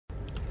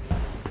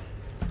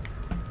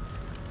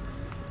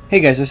Hey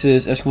guys, this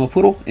is Eskimo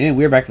Poodle, and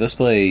we're back to Let's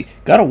Play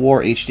God of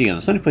War HD on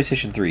the Sony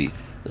PlayStation 3.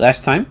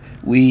 Last time,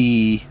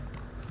 we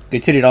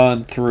continued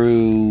on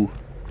through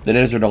the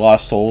Desert of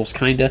Lost Souls,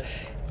 kinda.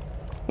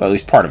 Well, at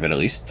least part of it, at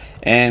least.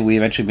 And we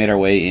eventually made our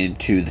way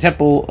into the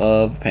Temple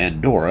of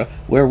Pandora,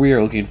 where we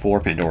are looking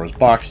for Pandora's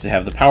box to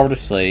have the power to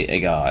slay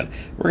a god.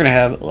 We're going to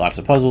have lots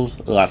of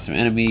puzzles, lots of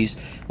enemies,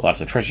 lots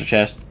of treasure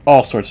chests,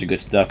 all sorts of good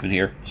stuff in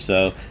here.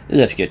 So,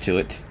 let's get to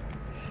it.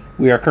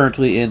 We are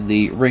currently in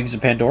the Rings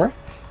of Pandora.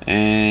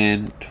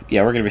 And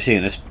yeah, we're going to be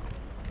seeing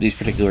these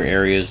particular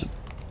areas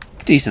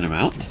a decent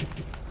amount.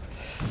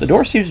 The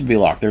door seems to be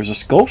locked. There's a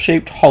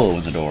skull-shaped hollow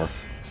in the door.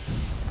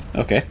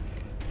 Okay.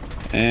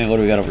 And what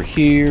do we got over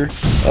here?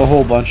 A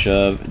whole bunch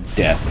of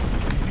death.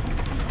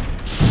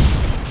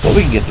 But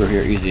we can get through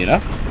here easy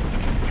enough.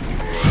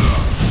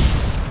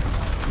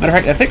 Matter of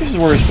fact, I think this is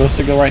where we're supposed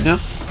to go right now.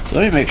 So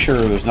let me make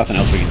sure there's nothing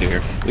else we can do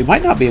here. We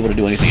might not be able to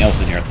do anything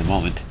else in here at the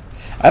moment.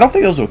 I don't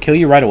think those will kill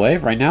you right away,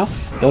 right now.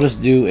 They'll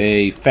just do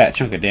a fat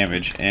chunk of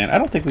damage, and I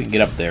don't think we can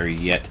get up there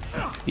yet.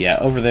 Yeah,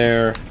 over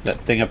there, that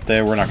thing up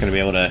there, we're not going to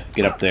be able to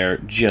get up there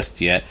just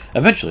yet.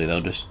 Eventually, though,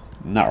 just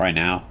not right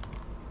now.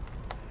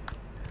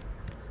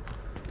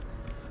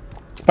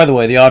 By the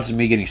way, the odds of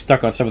me getting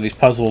stuck on some of these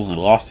puzzles and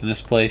lost in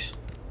this place,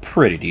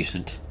 pretty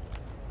decent.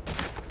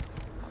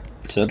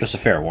 So, just a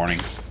fair warning.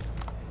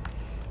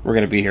 We're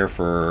going to be here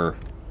for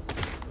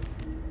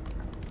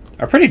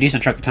a pretty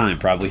decent chunk of time,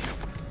 probably.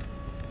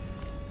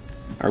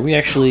 Are we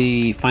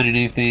actually finding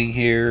anything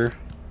here?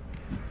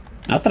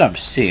 Not that I'm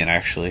seeing,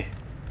 actually.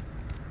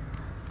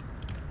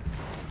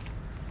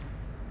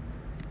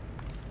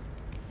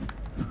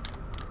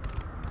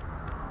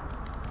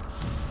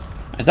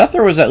 I thought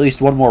there was at least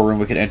one more room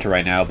we could enter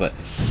right now, but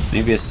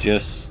maybe it's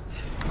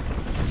just...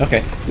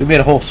 Okay, we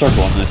made a whole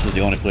circle and this is the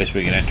only place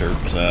we can enter,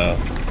 so...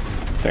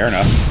 Fair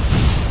enough.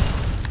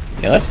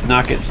 Yeah, let's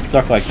not get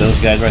stuck like those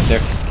guys right there.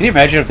 Can you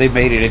imagine if they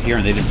made it in here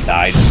and they just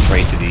died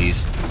straight to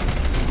these?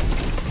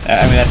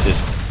 I mean, that's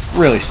just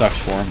really sucks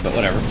for him, but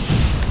whatever.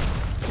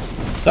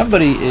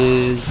 Somebody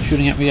is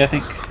shooting at me, I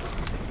think.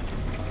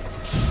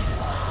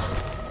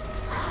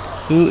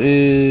 Who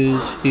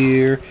is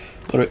here?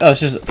 Oh, it's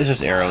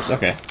just arrows.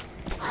 Okay.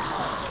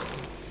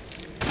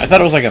 I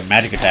thought it was like a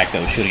magic attack that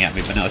was shooting at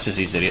me, but no, it's just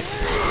these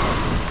idiots.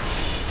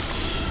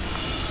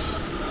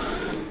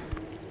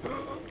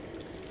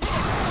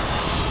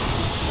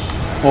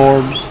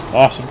 Orbs.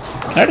 Awesome.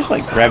 Can I just,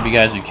 like, grab you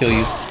guys and kill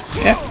you?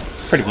 Yeah,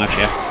 pretty much,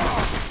 yeah.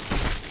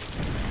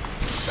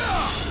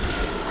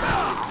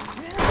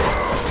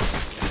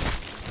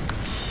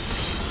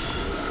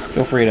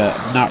 Feel free to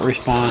not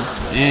respawn.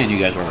 And you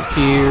guys are over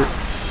here.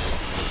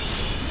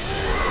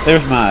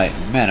 There's my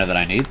mana that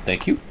I need.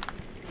 Thank you.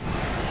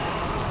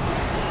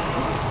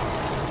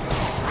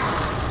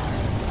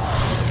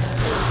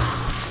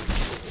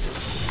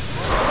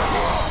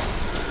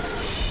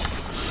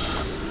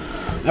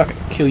 Okay,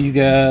 kill you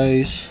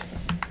guys.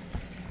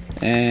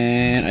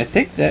 And I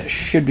think that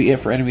should be it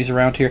for enemies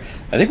around here.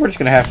 I think we're just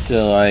going to have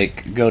to,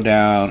 like, go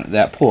down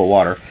that pool of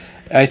water.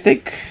 I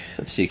think...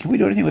 Let's see. Can we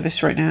do anything with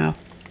this right now?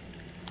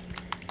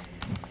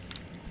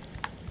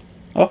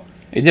 Oh,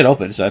 it did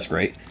open, so that's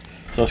great.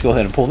 So let's go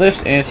ahead and pull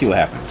this and see what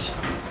happens.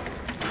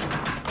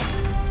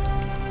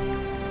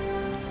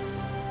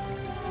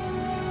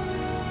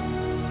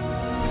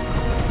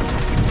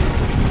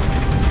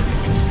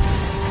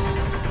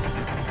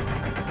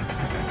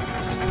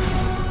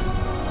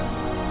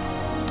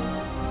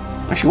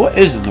 Actually, what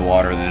is in the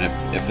water then,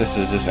 if this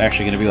is just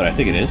actually going to be what I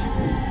think it is?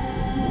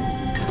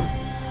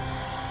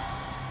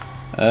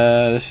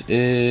 This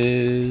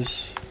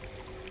is...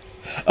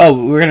 Oh,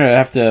 we're going to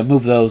have to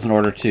move those in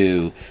order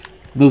to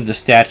move the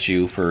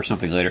statue for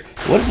something later.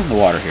 What is in the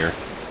water here?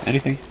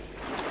 Anything?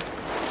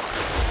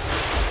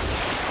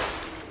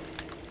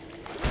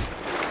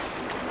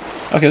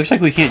 Okay, looks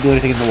like we can't do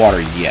anything in the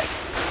water yet.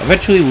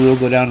 Eventually, we will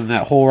go down in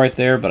that hole right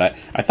there, but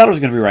I thought it was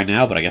going to be right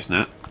now, but I guess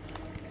not.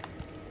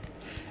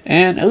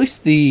 And at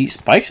least the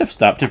spikes have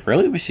stopped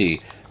temporarily. Let me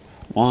see.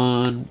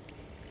 One,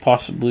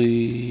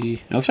 possibly...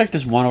 It looks like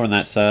there's one over on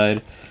that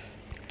side.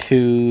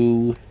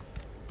 2...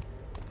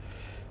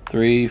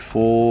 3,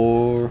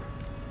 4,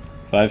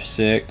 5,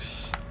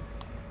 6.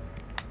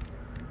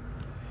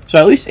 So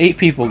at least 8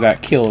 people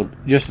got killed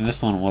just in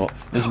this one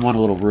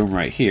little room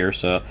right here.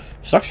 So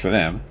sucks for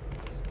them.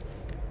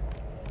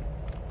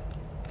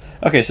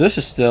 Okay, so this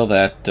is still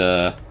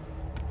that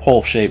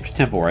hole-shaped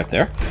temple right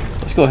there.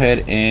 Let's go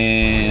ahead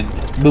and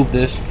move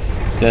this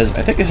because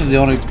I think this is the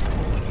only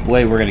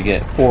way we're going to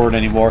get forward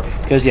anymore.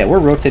 Because yeah, we're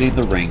rotating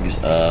the rings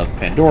of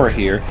Pandora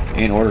here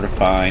in order to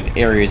find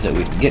areas that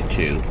we can get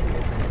to.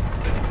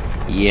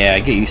 Yeah,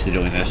 get used to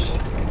doing this.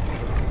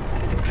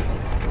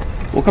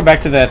 We'll come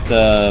back to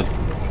that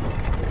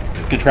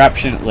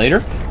contraption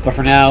later, but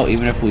for now,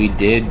 even if we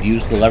did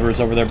use the levers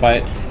over there by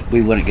it,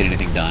 we wouldn't get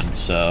anything done,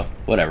 so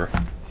whatever.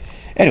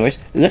 Anyways,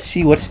 let's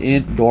see what's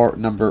in door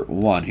number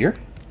 1 here.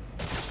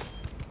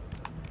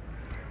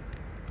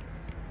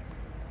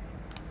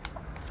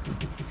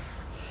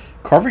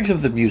 Carvings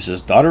of the Muses,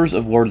 daughters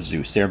of Lord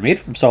Zeus. They are made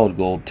from solid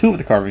gold. 2 of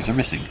the carvings are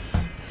missing.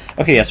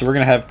 Okay, yeah, so we're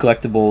going to have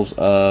collectibles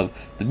of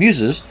the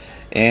muses,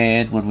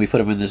 and when we put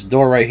them in this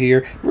door right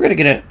here, we're going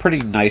to get a pretty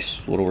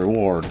nice little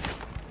reward.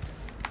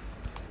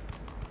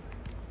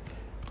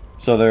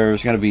 So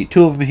there's going to be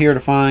 2 of them here to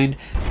find,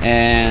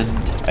 and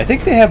I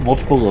think they have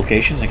multiple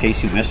locations in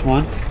case you miss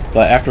one,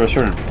 but after a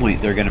certain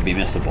point they're going to be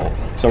missable.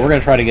 So we're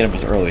going to try to get them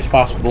as early as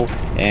possible,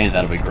 and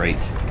that'll be great.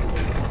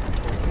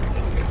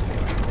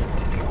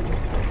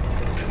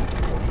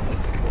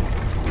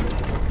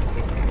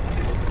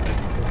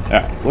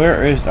 Alright,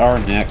 where is our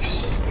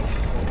next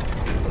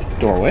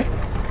doorway?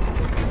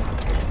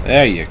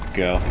 There you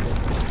go.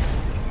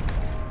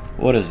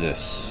 What is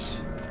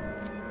this?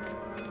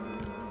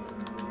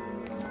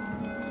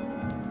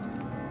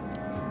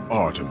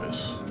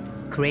 Artemis.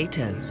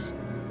 Kratos,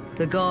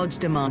 the gods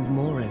demand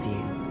more of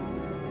you.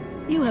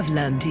 You have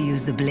learned to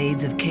use the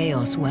blades of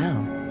chaos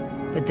well,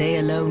 but they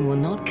alone will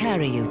not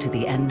carry you to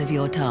the end of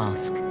your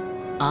task.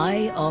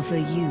 I offer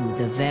you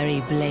the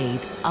very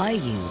blade I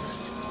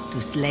used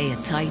to slay a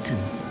titan.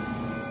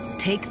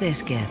 Take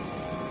this gift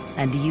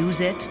and use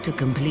it to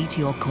complete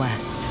your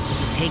quest.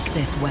 Take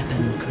this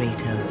weapon,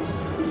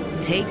 Kratos.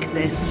 Take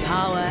this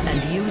power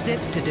and use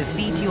it to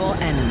defeat your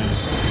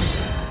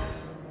enemies.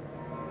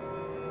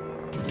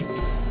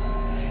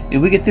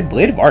 And we get the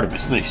Blade of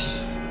Artemis.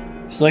 Nice.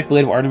 Select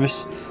Blade of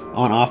Artemis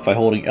on/off by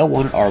holding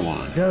L1 and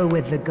R1. Go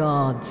with the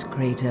gods,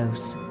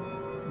 Kratos.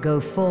 Go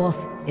forth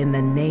in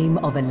the name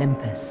of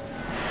Olympus.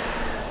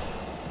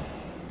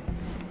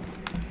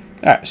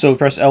 Alright, so we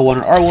press L1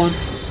 and R1.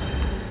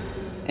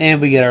 And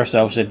we get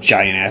ourselves a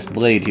giant-ass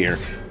blade here,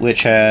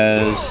 which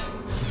has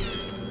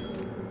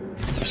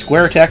a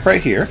square attack right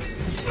here,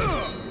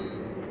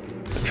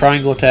 a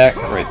triangle attack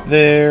right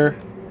there,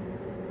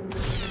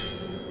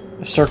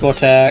 a circle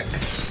attack,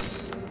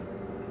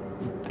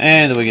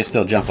 and then we can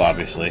still jump,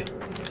 obviously.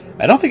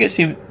 I don't think it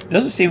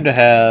doesn't seem to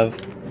have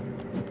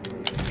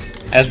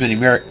as many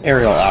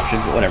aerial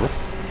options, but whatever.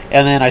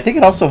 And then I think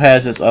it also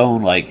has its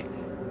own, like,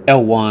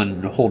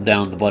 L1 hold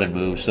down the button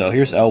move. So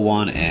here's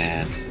L1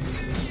 and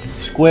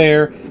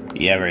square.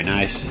 Yeah, very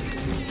nice.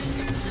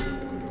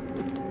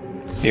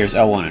 Here's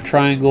L1 and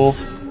triangle.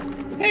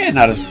 And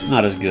not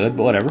as good,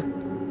 but whatever.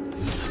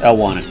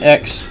 L1 and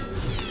X.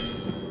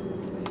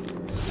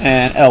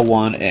 And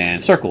L1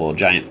 and circle,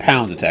 giant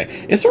pound attack.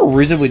 It's a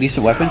reasonably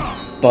decent weapon,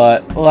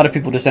 but a lot of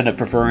people just end up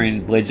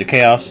preferring Blades of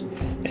Chaos,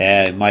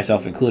 and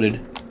myself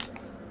included.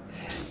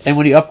 And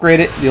when you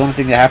upgrade it, the only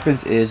thing that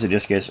happens is it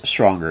just gets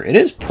stronger. It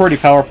is pretty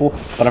powerful,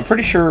 but I'm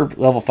pretty sure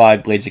level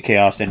 5 Blades of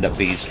Chaos end up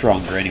being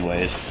stronger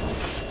anyways.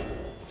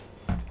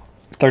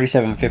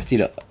 3750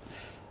 to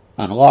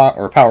unlock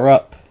or power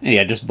up. And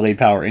yeah, just blade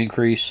power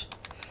increase.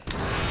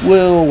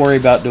 We'll worry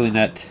about doing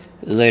that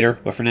later,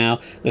 but for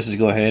now, let's just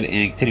go ahead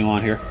and continue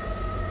on here.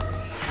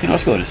 You know,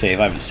 let's go ahead and save.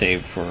 I haven't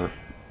saved for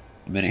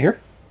a minute here.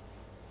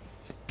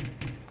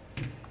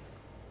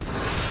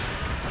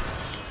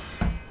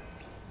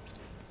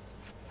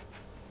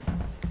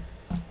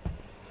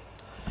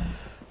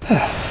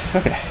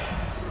 Okay.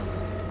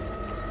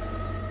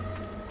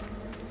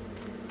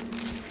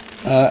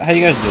 How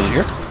you guys doing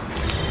here?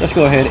 Let's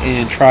go ahead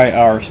and try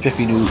our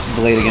spiffy new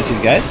blade against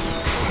these guys.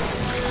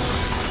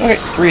 Okay,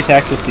 3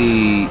 attacks with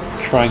the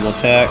triangle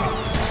attack.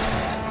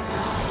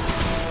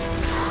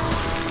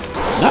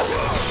 Not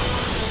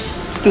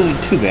doing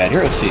too bad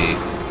here. Let's see.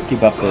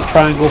 Keep up the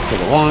triangle for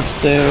the launch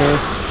there.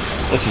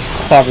 Let's just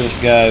clobber this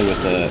guy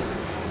with a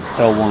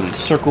L1 and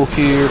circle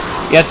here.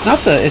 Yeah, it's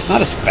not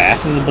as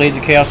fast as the Blades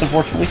of Chaos,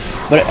 unfortunately,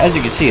 but as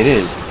you can see, it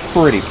is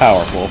pretty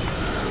powerful.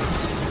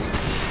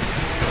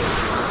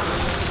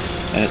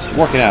 And it's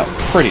working out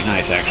pretty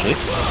nice, actually.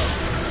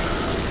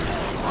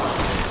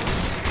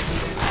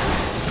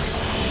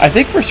 I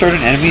think for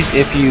certain enemies,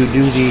 if you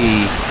do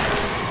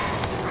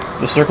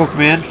the circle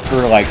command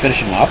for like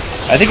finishing them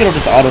off, I think it'll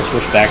just auto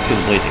switch back to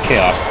the Blades of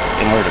Chaos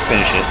in order to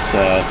finish it.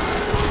 So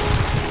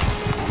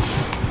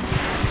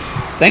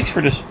thanks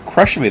for just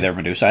crushing me there,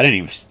 Medusa. I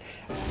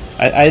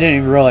didn't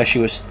even realize she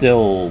was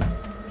still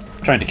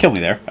trying to kill me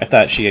there. I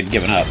thought she had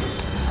given up.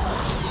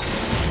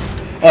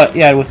 But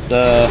yeah, with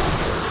the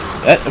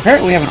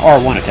apparently we have an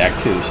R1 attack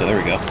too, so there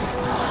we go.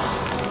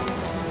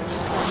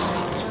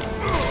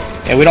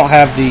 And we don't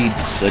have the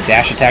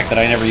dash attack that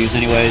I never use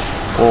anyways,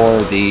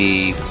 or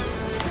the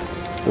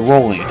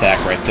rolling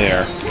attack right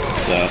there.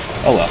 So,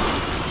 oh well.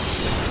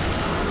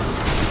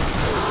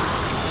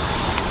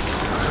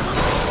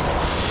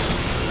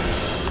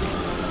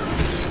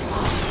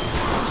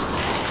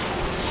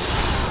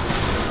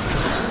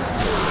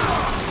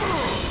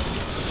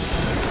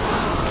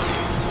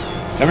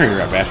 Come here, you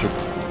rat bastard.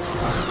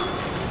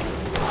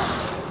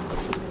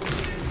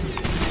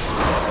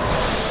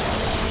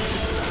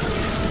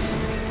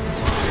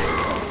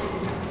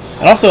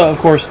 And also, of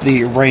course,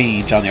 the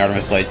range on the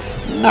Artemis blades.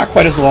 Not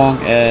quite as long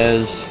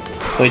as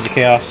Blades of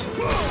Chaos,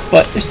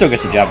 but it still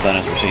gets the job done,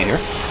 as we're seeing here.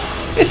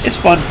 It's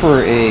fun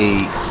for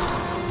a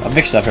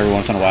mix-up every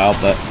once in a while,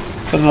 but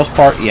for the most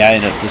part, yeah, I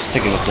end up just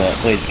sticking with the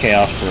Blades of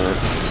Chaos for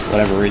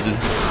whatever reason.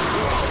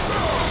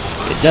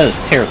 It does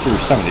tear through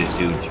some of these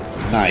dudes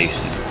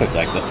nice and quick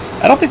like that.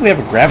 I don't think we have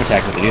a grab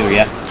attack with it either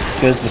yet.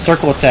 Because the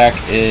circle attack,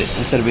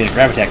 instead of being a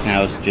grab attack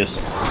now, is just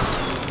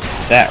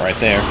that right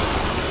there.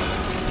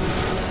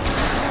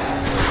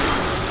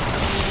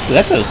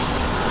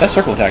 That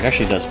circle attack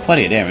actually does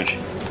plenty of damage.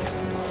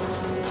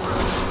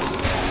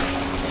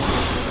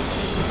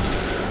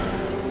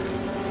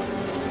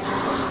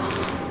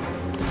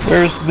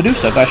 Where's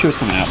Medusa? I thought she was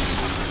coming out.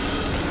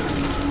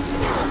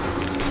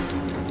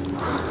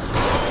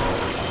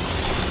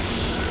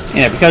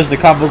 Yeah, because the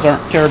combos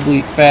aren't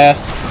terribly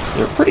fast,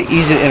 they're pretty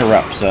easy to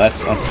interrupt, so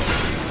that's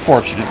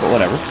unfortunate, but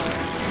whatever.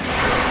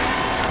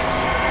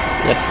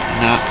 Let's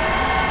not...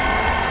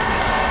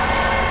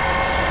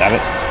 Stop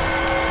it.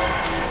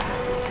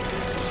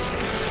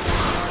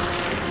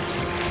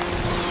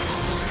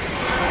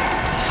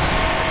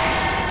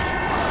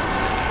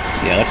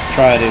 Yeah, let's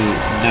try to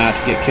not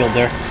get killed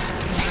there.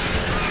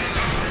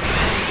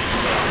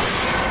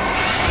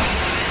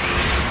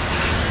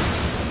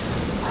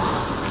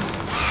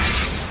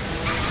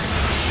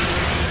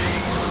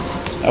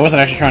 I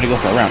wasn't actually trying to go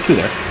for a round 2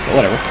 there, but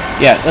whatever.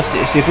 Yeah, let's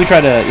see if we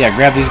try to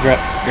grab these,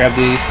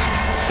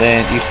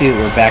 then you see that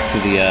we're back to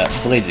the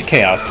Blades of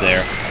Chaos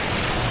there.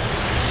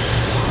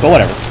 But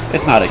whatever,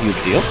 it's not a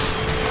huge deal.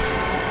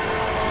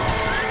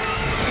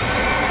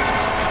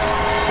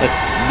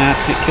 Let's not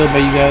get killed by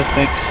you guys,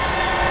 thanks.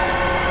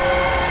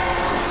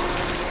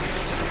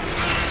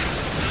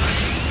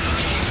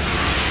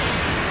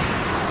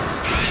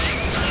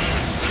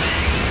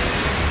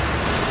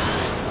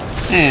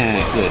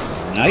 And good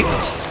night.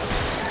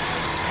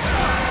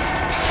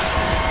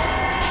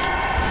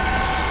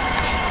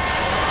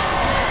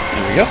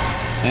 There we go.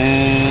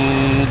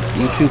 And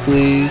you too,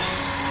 please.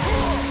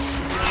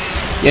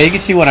 Yeah, you can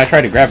see when I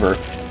tried to grab her,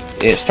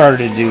 it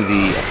started to do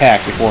the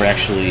attack before it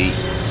actually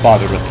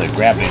bothered with the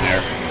grabbing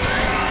there.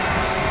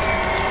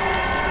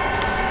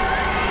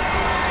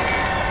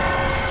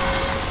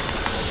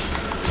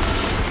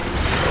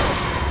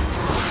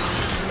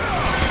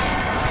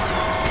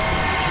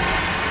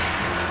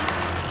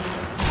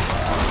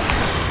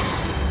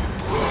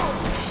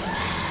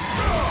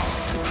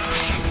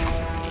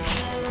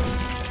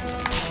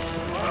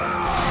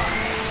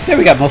 Yeah,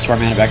 we got most of our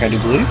mana back, I do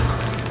believe.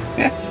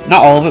 Yeah,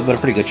 not all of it, but a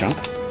pretty good chunk.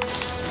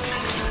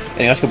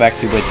 Anyway, let's go back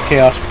to Blades of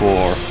Chaos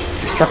for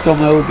Destructo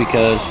mode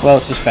because, well,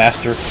 it's just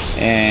faster,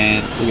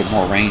 and we get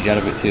more range out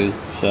of it too,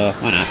 so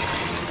why not?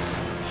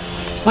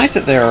 It's nice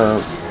that they're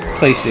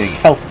placing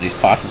health in these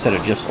pots instead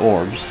of just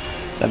orbs.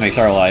 That makes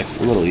our life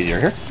a little easier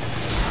here.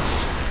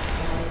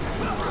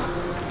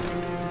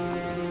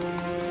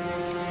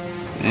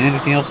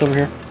 Anything else over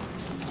here?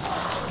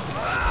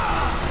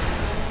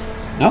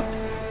 No?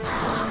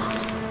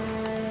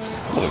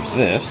 Well, there's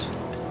this.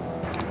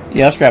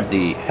 Yeah, let's grab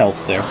the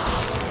health there.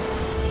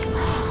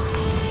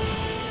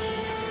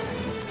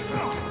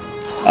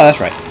 Oh,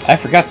 that's right. I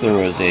forgot there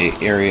was a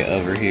area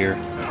over here.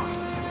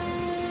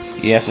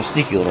 Yeah, it's a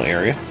sneaky little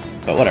area,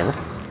 but whatever.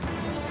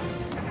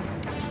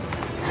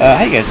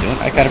 How you guys doing?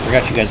 I kind of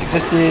forgot you guys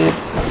existed.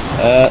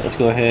 Let's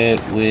go ahead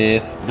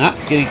with not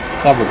getting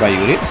clobbered by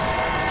you idiots.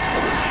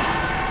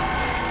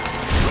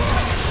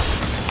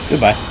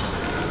 Goodbye.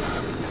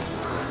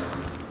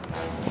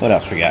 What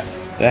else we got?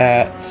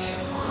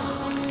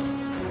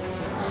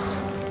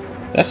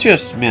 That's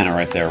just mana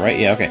right there, right?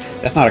 Yeah, okay.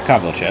 That's not a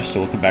combo chest, so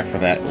we'll come back for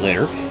that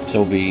later.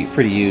 So we'll be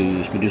free to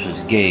use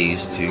Medusa's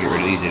Gaze to get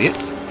rid of these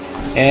idiots.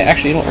 And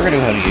actually, you know what? We're going to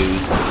go ahead and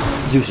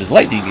use Zeus's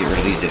Lightning to get rid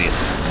of these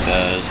idiots.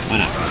 Because, why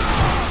not?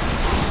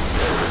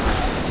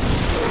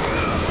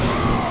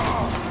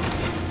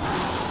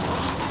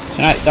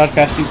 Can I dodge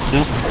past you?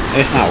 No?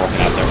 It's not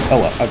working out there. Oh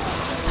well. I'm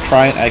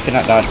trying. I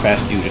cannot dodge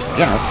past you just in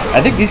general.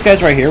 I think these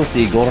guys right here with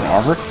the golden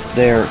armor,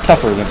 they're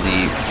tougher than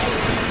the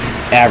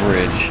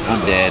average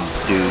undead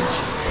dudes.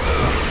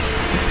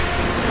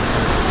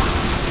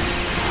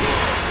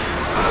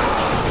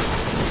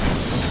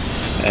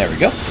 There we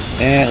go.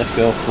 And let's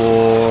go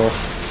for...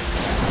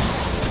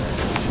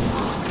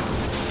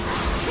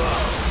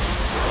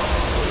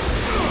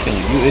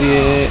 killing you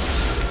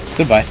idiots.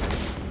 Goodbye.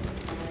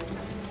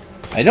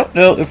 I don't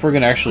know if we're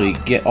going to actually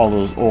get all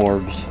those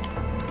orbs.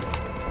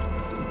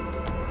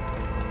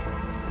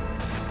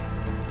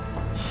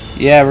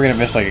 Yeah, we're going to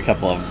miss like a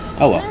couple of them.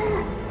 Oh well.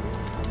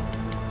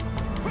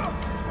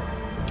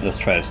 Let's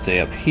try to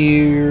stay up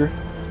here.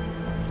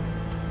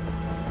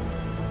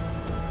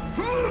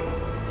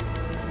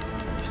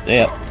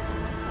 Stay up.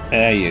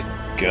 There you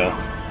go.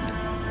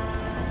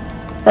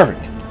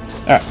 Perfect.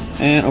 Alright,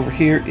 and over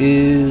here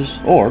is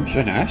orbs.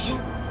 Very nice.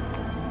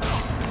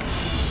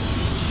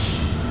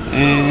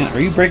 And are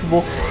you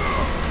breakable?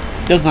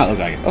 Does not look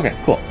like it. Okay,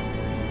 cool.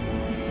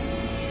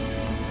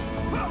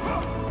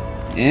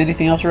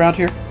 Anything else around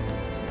here?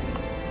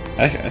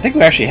 I think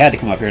we actually had to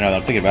come up here now that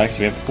I'm thinking about it because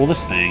we have to pull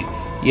this thing.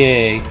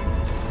 Yay.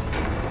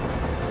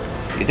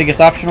 You think it's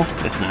optional?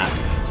 It's not.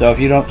 So if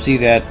you don't see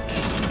that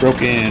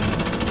broken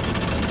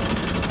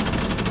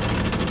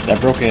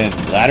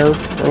ladder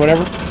or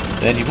whatever,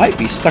 then you might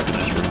be stuck in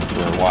this room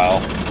for a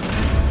while.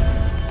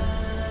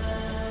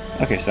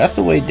 Okay, so that's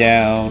the way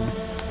down.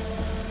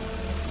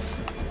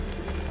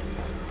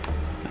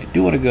 I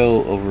do want to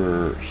go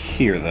over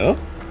here though.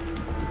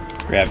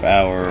 grab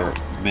our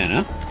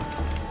mana.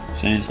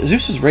 Since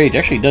Zeus's Rage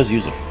actually does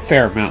use a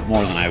fair amount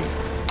more than I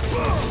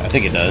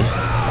think it does.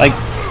 Like,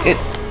 it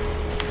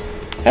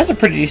has a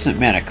pretty decent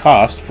mana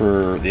cost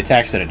for the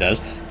attacks that it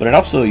does, but it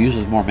also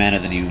uses more mana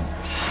than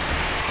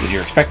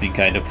you're expecting,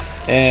 kind of.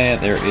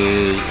 And there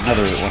is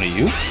another one of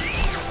you.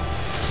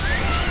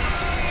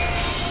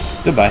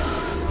 Goodbye.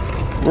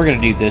 We're gonna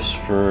need this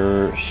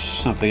for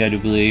something, I do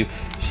believe.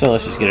 So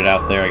let's just get it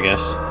out there, I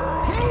guess.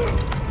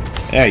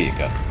 There you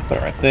go. Put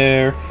it right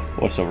there.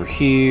 What's over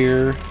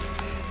here?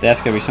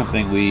 That's gonna be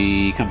something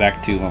we come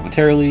back to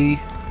momentarily.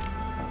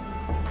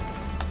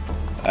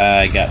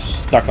 I got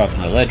stuck on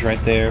the ledge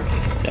right there.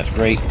 That's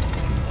great.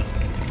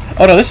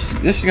 Oh no, this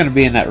is gonna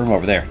be in that room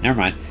over there. Never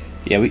mind.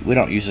 Yeah, we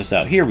don't use this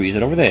out here. We use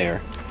it over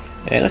there.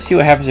 And let's see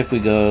what happens if we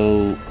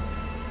go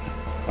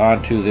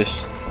onto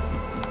this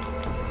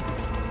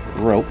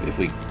rope, if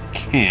we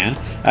can.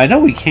 I know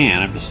we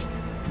can. I'm just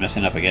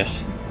messing up, I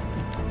guess.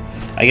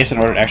 I guess in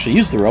order to actually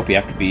use the rope, you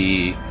have to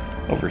be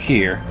over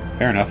here.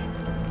 Fair enough.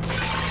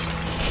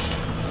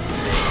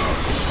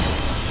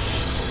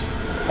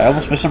 I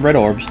almost missed some red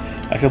orbs.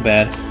 I feel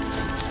bad.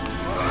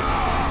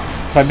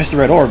 If I miss the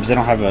red orbs, they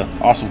don't have an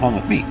awesome home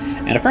with me.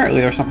 And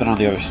apparently there's something on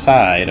the other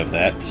side of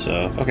that,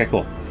 so... Okay,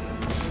 cool.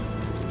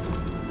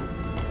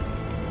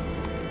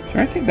 Is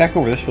there anything back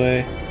over this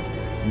way?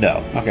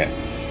 No. Okay.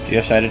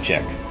 Just had to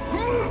check.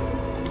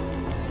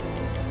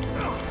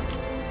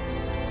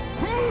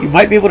 You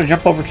might be able to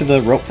jump over to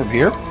the rope from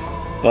here,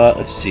 but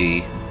let's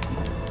see.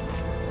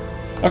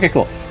 Okay,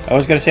 cool. I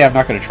was going to say I'm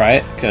not going to try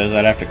it, because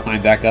I'd have to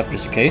climb back up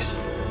just in case.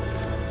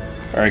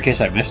 Or in case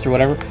I missed or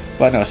whatever.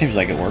 But no, it seems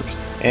like it works.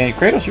 And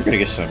Kratos, you're going to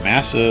get some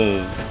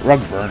massive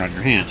rug burn on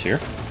your hands here.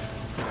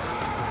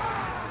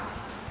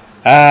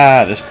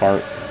 Ah, this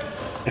part.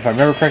 If I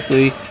remember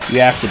correctly, you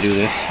have to do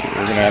this.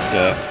 We're going to have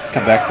to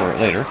come back for it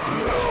later.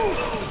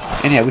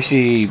 And yeah, we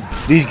see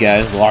these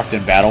guys locked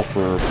in battle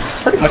for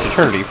pretty much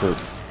eternity for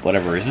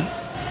whatever reason.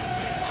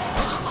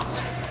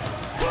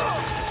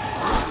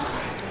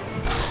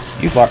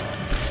 You fuck.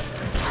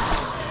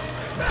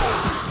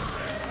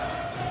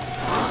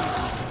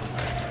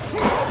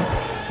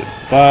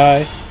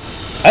 Goodbye.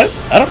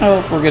 I don't know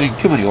if we're getting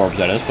too many orbs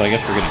out of this, but I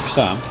guess we're getting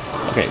some.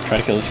 Okay, try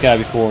to kill this guy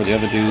before the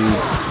other dude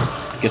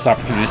gets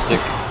opportunistic.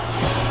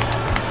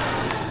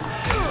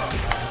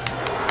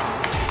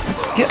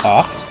 Get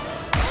off.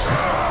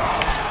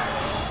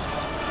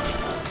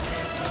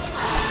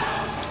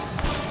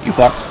 You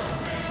fuck.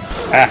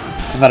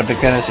 Ah, I'm not a big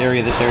fan of this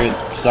area. This area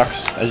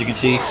sucks, as you can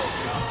see.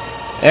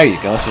 There you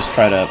go. Let's just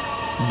try to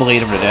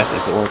blade him to death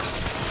if it works.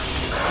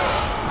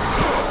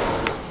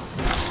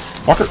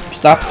 Fucker,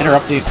 stop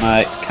interrupting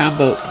my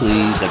combo,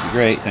 please. That'd be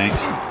great.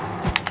 Thanks.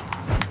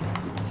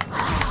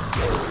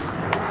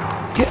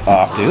 Get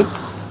off, dude.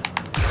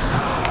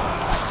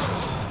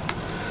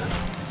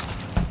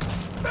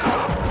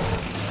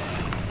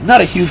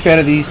 Not a huge fan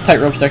of these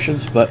tightrope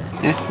sections, but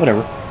whatever.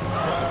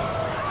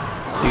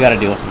 You gotta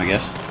deal with them, I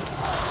guess.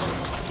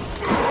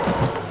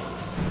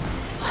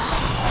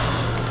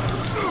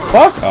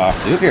 Fuck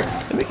off, dude. Here,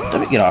 let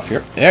me get off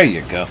here. There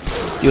you go.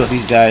 Deal with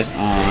these guys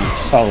on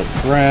solid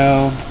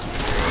ground.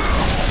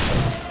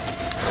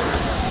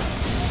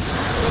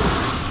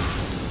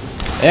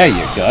 There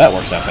you go. That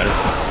works out better.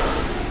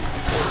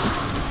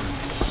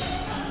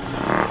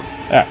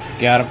 Ah,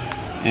 got him.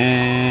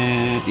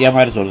 And yeah,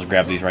 might as well just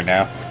grab these right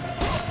now.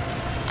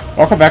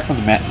 I'll come back from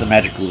the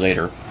magic glue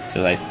later,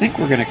 because I think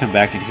we're going to come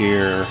back in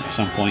here at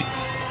some point.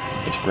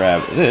 Let's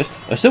grab this.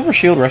 A silver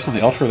shield rests on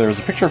the altar. There is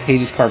a picture of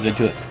Hades carved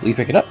into it. Will you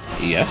pick it up?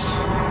 Yes.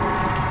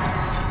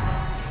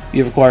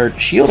 You have acquired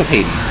Shield of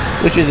Hades,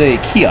 which is a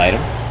key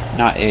item,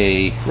 not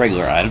a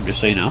regular item,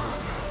 just so you know.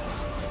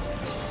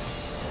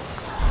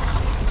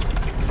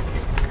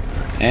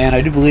 And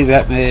I do believe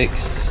that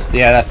makes...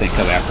 yeah, that thing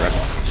come after us.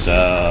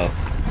 So,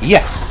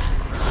 yeah.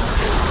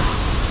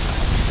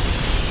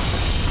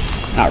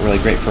 Not really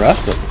great for us,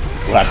 but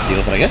we'll have to deal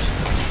with it, I guess.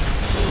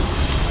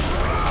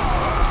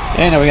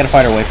 And now we gotta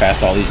fight our way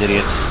past all these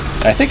idiots.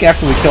 I think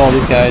after we kill all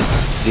these guys,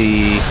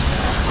 the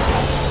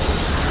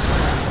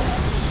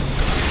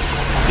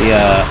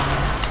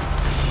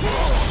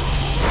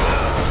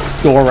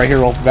door right here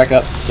will open back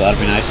up, so that'll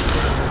be nice.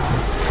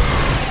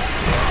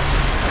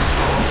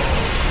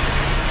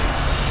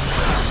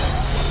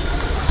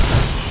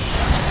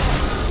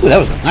 Ooh, that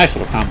was a nice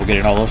little combo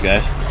getting all those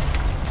guys.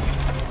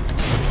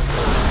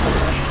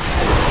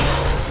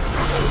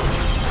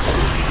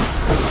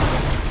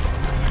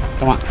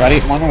 Come on, try to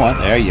get more than one.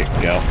 There you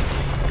go.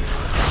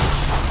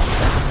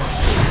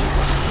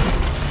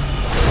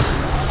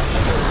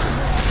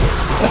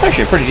 That's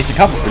actually a pretty decent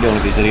combo for dealing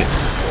with these idiots.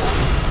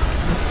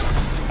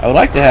 I would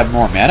like to have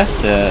more mana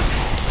to,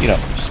 you know,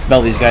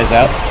 spell these guys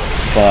out,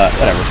 but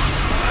whatever.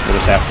 We'll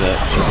just have to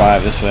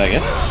survive this way, I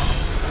guess.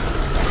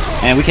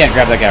 And we can't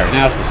grab that guy right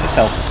now since his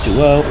health is too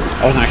low.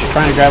 I wasn't actually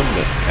trying to grab him,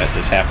 but that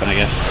just happened, I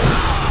guess.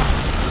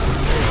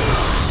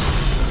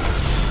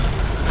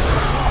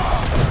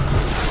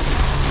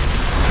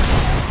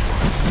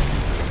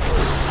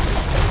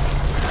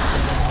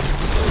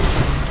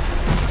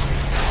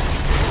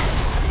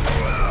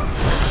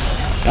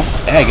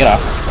 Hey, get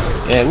off.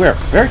 Yeah, we're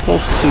very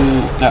close to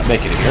not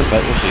making it here,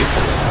 but we'll see.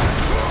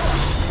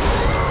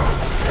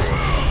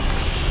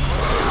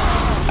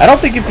 I don't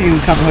think if you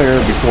come here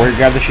before you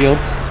grab the shield,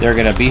 they're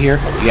going to be here.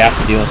 You have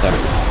to deal with them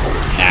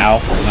now,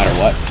 no matter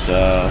what.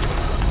 So,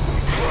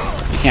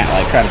 you can't,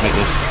 like, try to make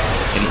this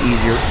any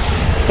easier.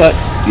 But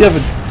you have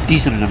a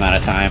decent amount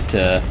of time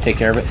to take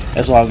care of it,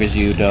 as long as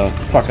you don't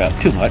fuck up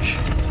too much,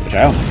 which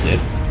I almost did.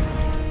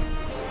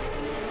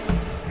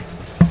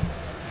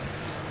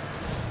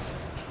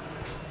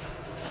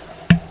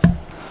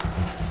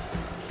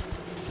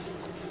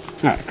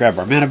 Alright, grab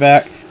our mana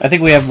back. I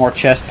think we have more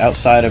chests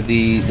outside of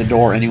the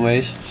door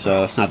anyways,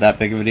 so it's not that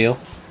big of a deal.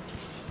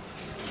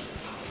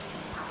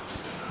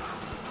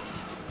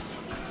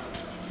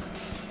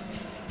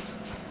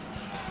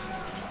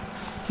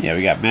 Yeah,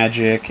 we got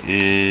magic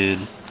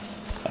and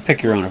a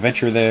pick your own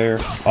adventure there.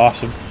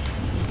 Awesome.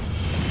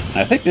 And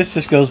I think this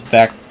just goes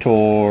back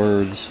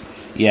towards,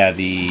 yeah,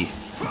 the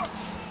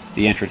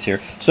entrance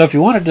here. So if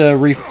you wanted to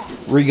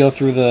re-go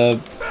through the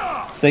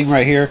thing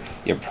right here,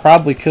 you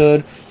probably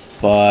could,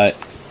 but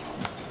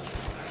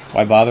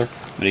why bother?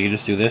 But you can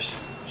just do this.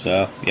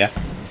 So, yeah.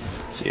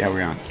 See how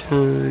we're on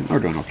time. We're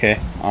doing okay.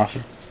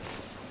 Awesome.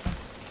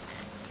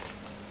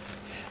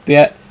 But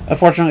yeah,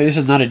 unfortunately, this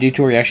is not a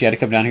detour. You actually had to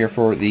come down here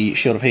for the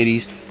Shield of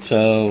Hades.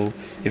 So,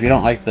 if you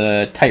don't like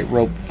the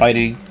tightrope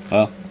fighting,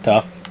 well,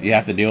 tough. You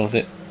have to deal with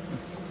it.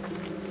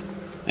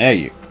 There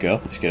you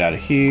go. Let's get out of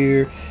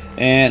here.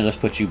 And let's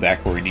put you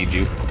back where we need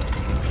you.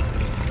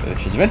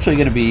 Which is eventually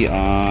going to be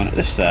on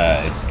this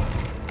side.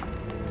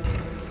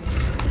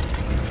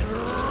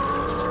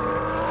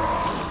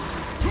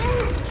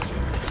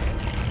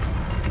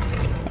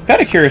 I'm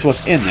kind of curious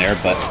what's in there,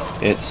 but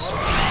it's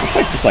looks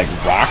like just like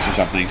rocks or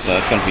something, so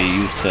it's going to be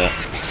used to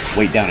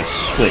weight down a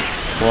switch,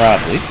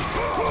 probably.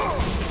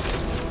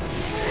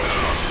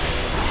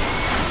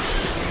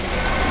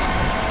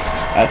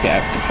 Okay,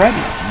 I'm trying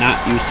to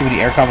not use too many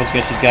air combos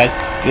against these guys,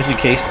 just in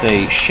case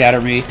they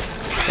shatter me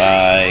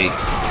by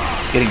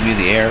getting me in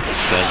the air,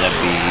 because that'd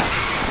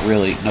be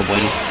really no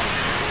bueno.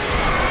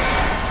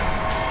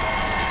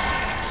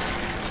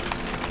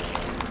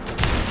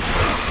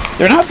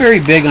 They're not very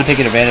big on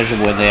taking advantage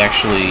of when they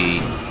actually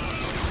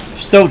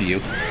stone you,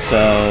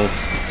 so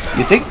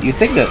you think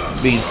that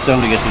being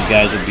stoned against these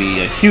guys would be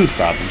a huge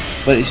problem,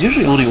 but it's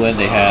usually only when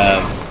they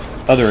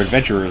have other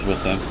adventurers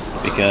with them,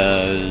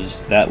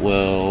 because that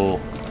will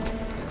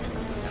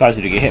cause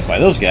you to get hit by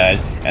those guys,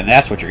 and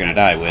that's what you're going to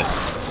die with.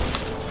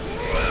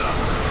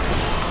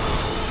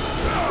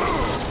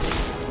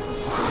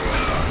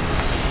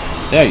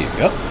 There you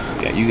go.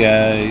 Got you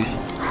guys.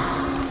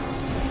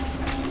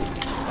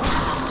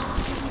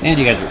 And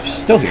you guys are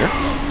still here.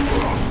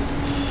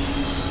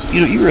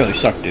 You know, you really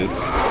suck, dude.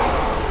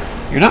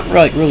 You're not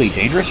really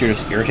dangerous, you're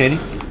just irritating.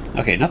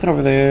 Okay, nothing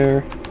over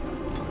there.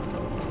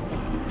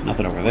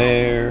 Nothing over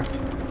there.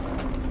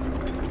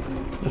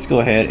 Let's go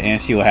ahead and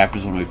see what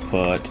happens when we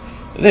put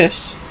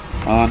this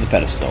on the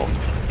pedestal.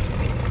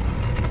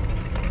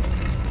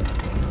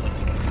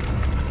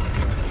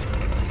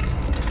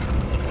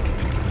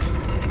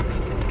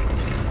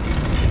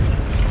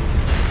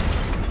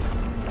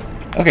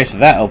 Okay, so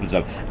that opens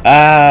up.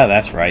 Ah,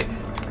 that's right.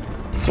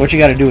 So what you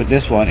got to do with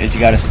this one is you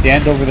got to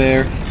stand over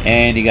there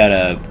and you got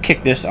to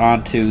kick this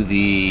onto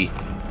the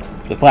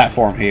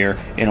platform here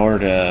in order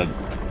to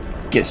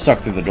get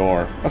sucked through the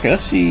door. Okay,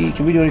 let's see.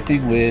 Can we do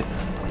anything with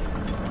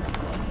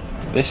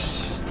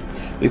this?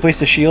 We place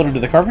the shield into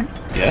the carving?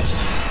 Yes.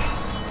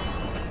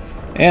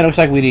 And it looks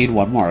like we need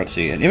one more. Let's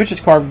see. An image is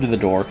carved into the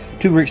door.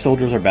 2 Greek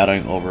soldiers are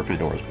battling over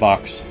Pandora's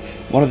box.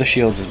 One of the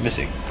shields is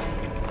missing.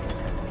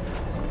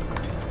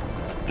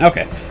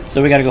 Okay,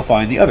 so we gotta go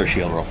find the other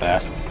shield real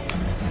fast,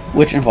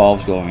 which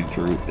involves going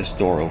through this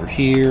door over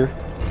here.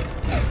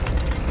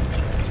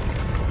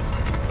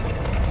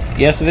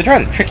 Yeah, so they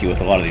try to trick you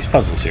with a lot of these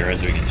puzzles here,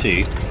 as we can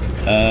see.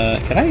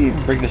 Can I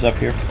even bring this up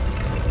here?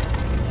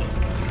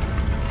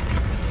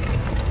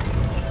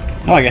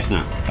 No, I guess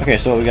not. Okay,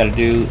 so what we gotta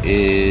do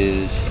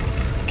is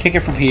kick it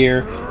from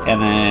here, and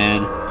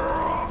then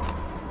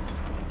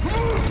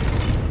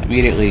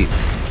immediately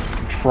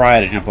try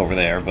to jump over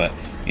there, but,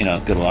 you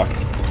know, good luck.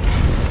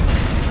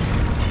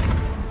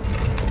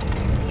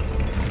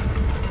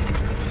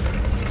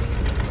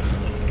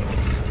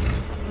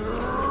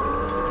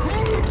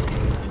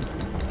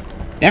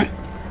 Damn it.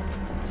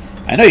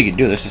 I know you can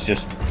do this, it's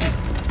just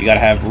you gotta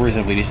have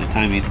reasonably decent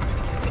timing.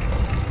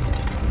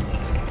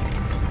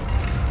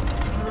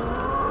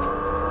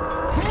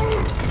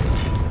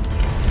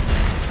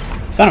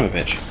 Son of a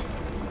bitch.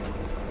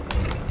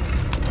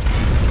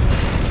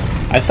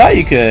 I thought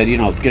you could, you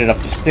know, get it up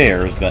the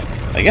stairs, but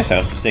I guess I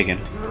was mistaken.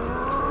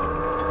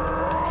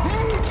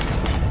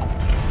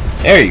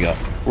 There you go.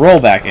 Roll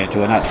back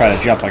into it, not try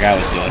to jump like I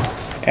was doing.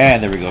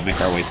 And there we go,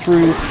 make our way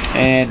through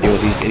and deal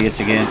with these idiots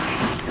again.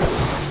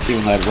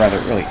 Even though I'd rather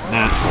really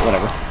not,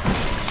 whatever.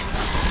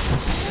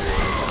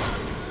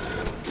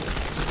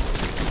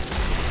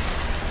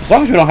 As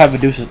long as we don't have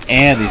Medusas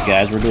and these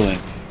guys, we're doing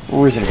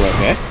reasonably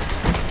okay.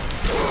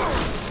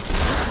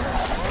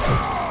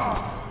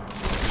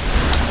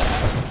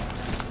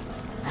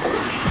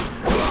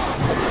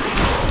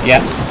 Yeah,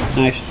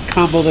 nice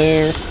combo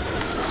there.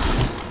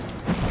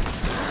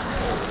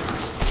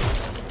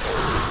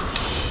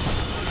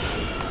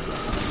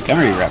 Come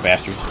here, you rat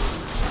bastards.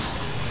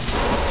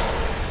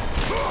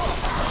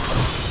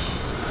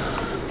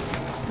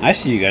 I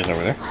see you guys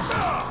over there.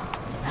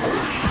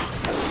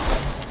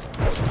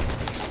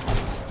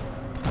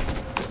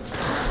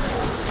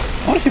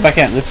 I want to see if I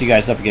can't lift you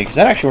guys up again, because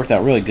that actually worked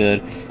out really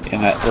good in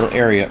that little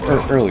area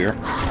earlier.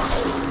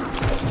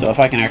 So if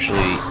I can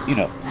actually, you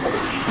know...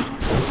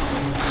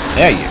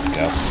 There you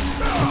go.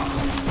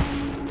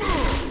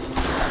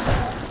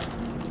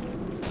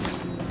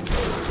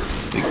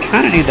 We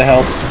kind of need the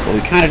help, but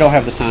we kind of don't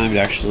have the time to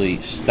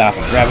actually stop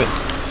and grab it.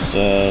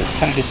 So,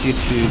 kind of just need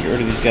to get rid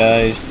of these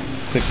guys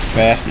quick,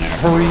 fast, and in a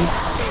hurry.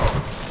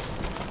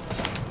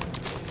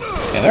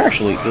 Yeah, they're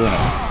actually doing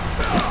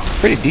a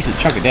pretty decent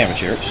chunk of damage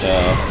here, so...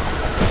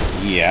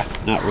 Yeah,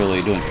 not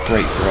really doing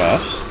great for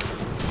us.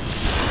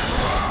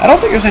 I don't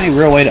think there's any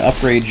real way to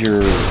upgrade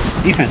your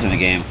defense in the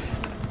game.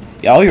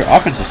 Yeah, all your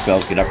offensive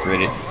spells get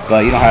upgraded,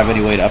 but you don't have any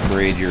way to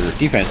upgrade your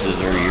defenses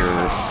or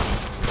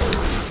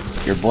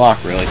your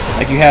block, really.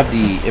 Like, you have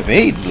the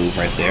evade move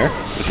right there,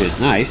 which is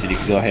nice, and you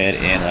can go ahead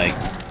and, like,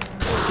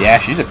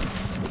 dash into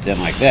them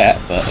like that,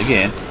 but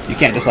again, you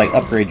can't just, like,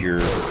 upgrade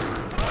your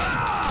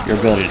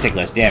ability to take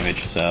less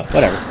damage, so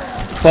whatever.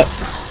 But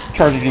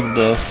charging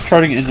into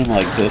them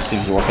like this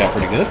seems to work out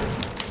pretty good,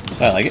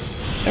 so I like it.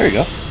 There you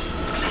go.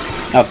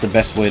 Not the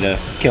best way to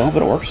kill him,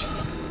 but it works.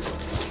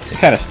 It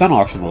kind of stun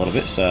locks him a little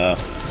bit, so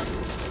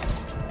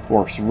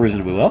works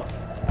reasonably well.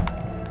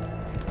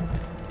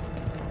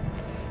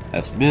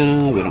 That's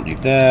mana. We don't need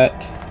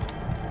that.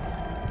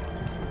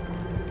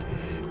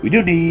 We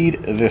do need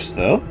this,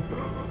 though.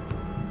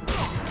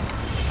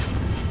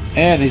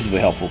 And these will be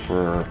helpful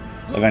for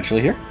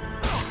eventually here.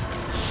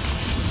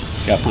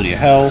 Got plenty of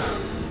health.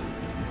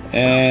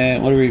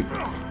 And what are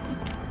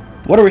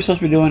we supposed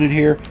to be doing in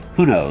here?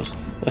 Who knows?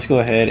 Let's go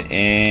ahead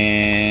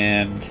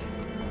and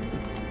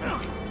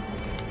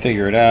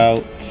figure it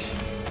out.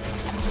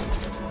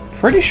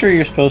 Pretty sure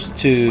you're supposed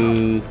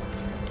to...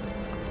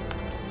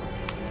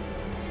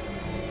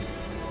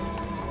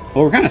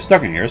 Well, we're kind of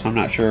stuck in here, so I'm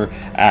not sure.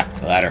 Ah,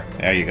 the ladder.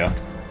 There you go.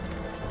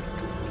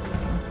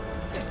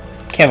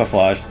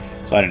 Camouflaged,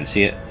 so I didn't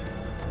see it.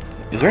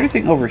 Is there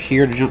anything over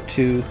here to jump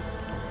to?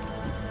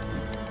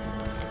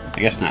 I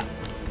guess not.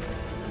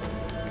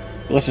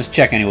 But let's just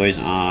check anyways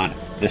on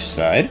this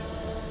side.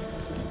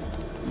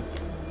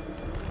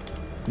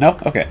 No?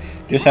 Okay.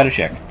 Just had to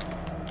check.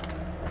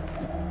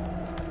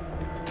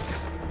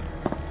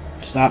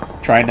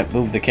 Stop trying to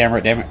move the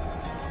camera, damn it.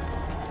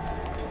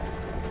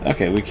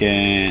 Okay, we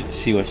can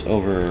see what's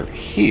over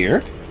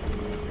here.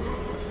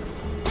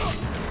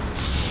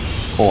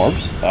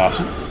 Orbs.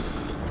 Awesome.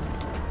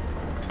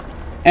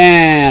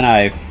 And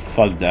I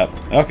fucked up.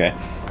 Okay.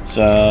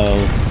 So,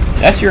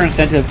 that's your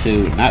incentive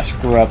to not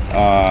screw up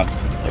on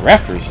the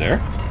rafters there.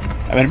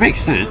 I mean, it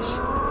makes sense.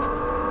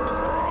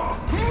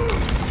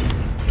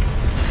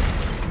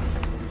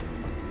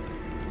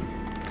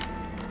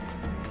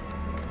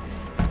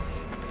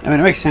 I mean,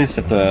 it makes sense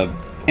that the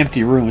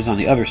empty room is on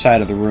the other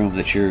side of the room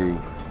that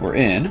you were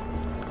in.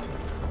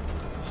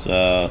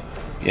 So,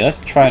 yeah, let's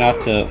try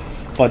not to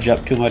fudge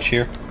up too much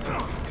here,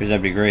 because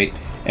that'd be great.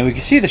 And we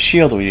can see the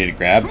shield that we need to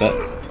grab, but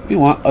we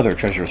want other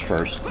treasures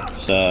first.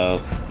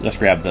 So, let's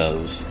grab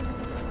those.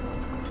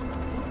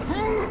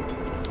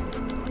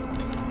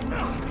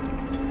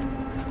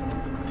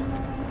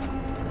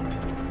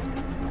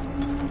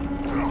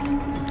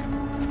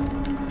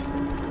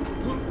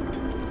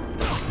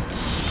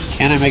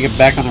 Can I make it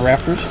back on the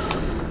rafters?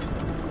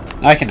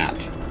 I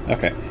cannot.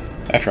 Okay.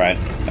 I tried.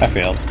 I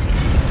failed.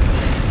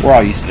 We're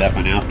all used to that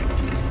by now.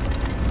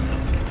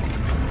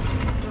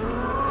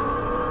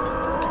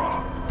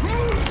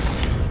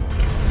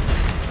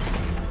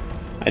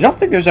 I don't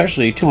think there's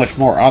actually too much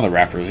more on the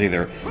rafters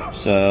either.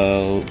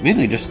 So,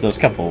 mainly just those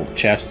couple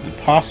chests and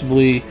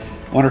possibly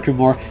one or two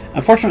more.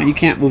 Unfortunately, you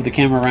can't move the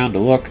camera around to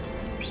look.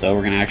 So,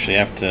 we're going to actually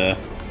have to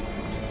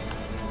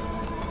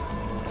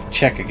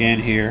check again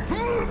here.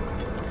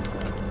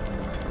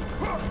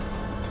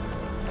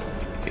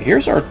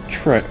 Here's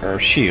our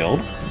shield.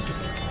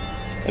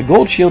 A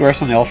gold shield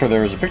rests on the altar.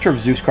 There is a picture of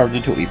Zeus carved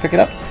into it. Will you pick it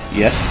up?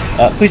 Yes.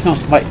 Please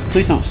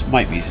don't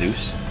smite me,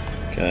 Zeus,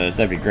 because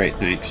that'd be great.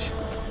 Thanks.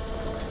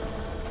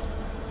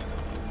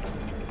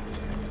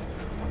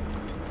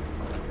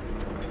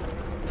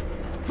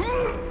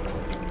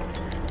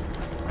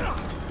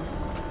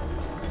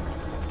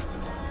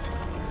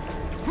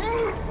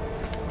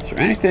 Is there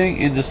anything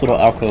in this little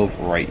alcove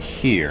right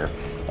here?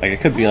 Like,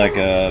 it could be like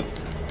a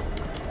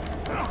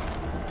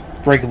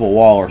breakable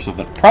wall or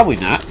something. Probably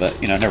not,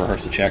 but, you know, it never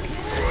hurts to check.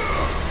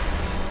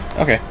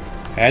 Okay,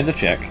 I had to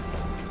check.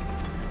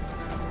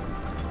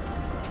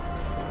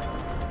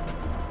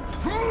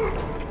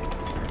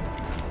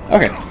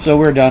 Okay, so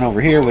we're done over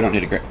here. We don't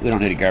need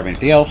to grab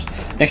anything else.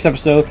 Next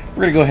episode,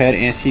 we're gonna go ahead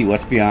and see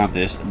what's beyond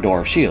this door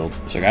of shields.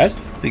 So, guys,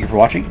 thank you for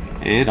watching,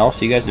 and I'll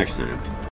see you guys next time.